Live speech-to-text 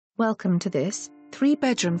Welcome to this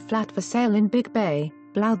 3-bedroom flat for sale in Big Bay,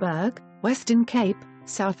 Blouberg, Western Cape,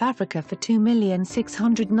 South Africa for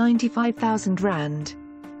R2,695,000.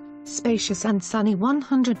 Spacious and sunny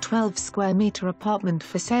 112 square meter apartment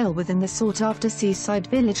for sale within the sought-after Seaside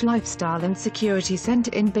Village lifestyle and security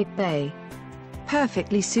centre in Big Bay.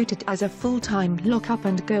 Perfectly suited as a full-time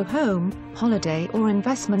lock-up-and-go-home, holiday or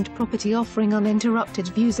investment property offering uninterrupted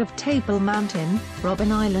views of Table Mountain,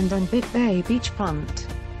 Robben Island and Big Bay Beachfront.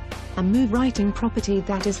 A move-righting property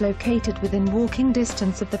that is located within walking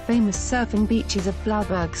distance of the famous surfing beaches of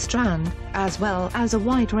Blouberg Strand, as well as a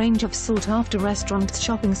wide range of sought-after restaurants,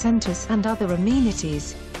 shopping centres and other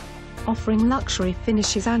amenities. Offering luxury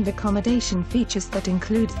finishes and accommodation features that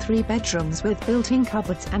include 3 bedrooms with built-in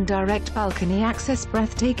cupboards and direct balcony access,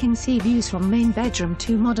 breathtaking sea views from main bedroom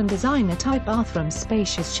to modern designer-type bathrooms,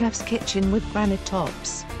 spacious chef's kitchen with granite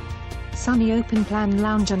tops. Sunny open-plan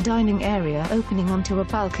lounge and dining area opening onto a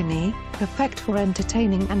balcony, perfect for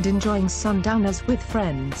entertaining and enjoying sundowners with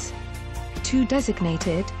friends. 2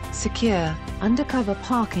 designated, secure, undercover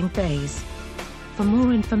parking bays. For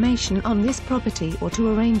more information on this property or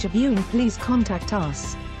to arrange a viewing, please contact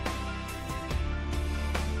us.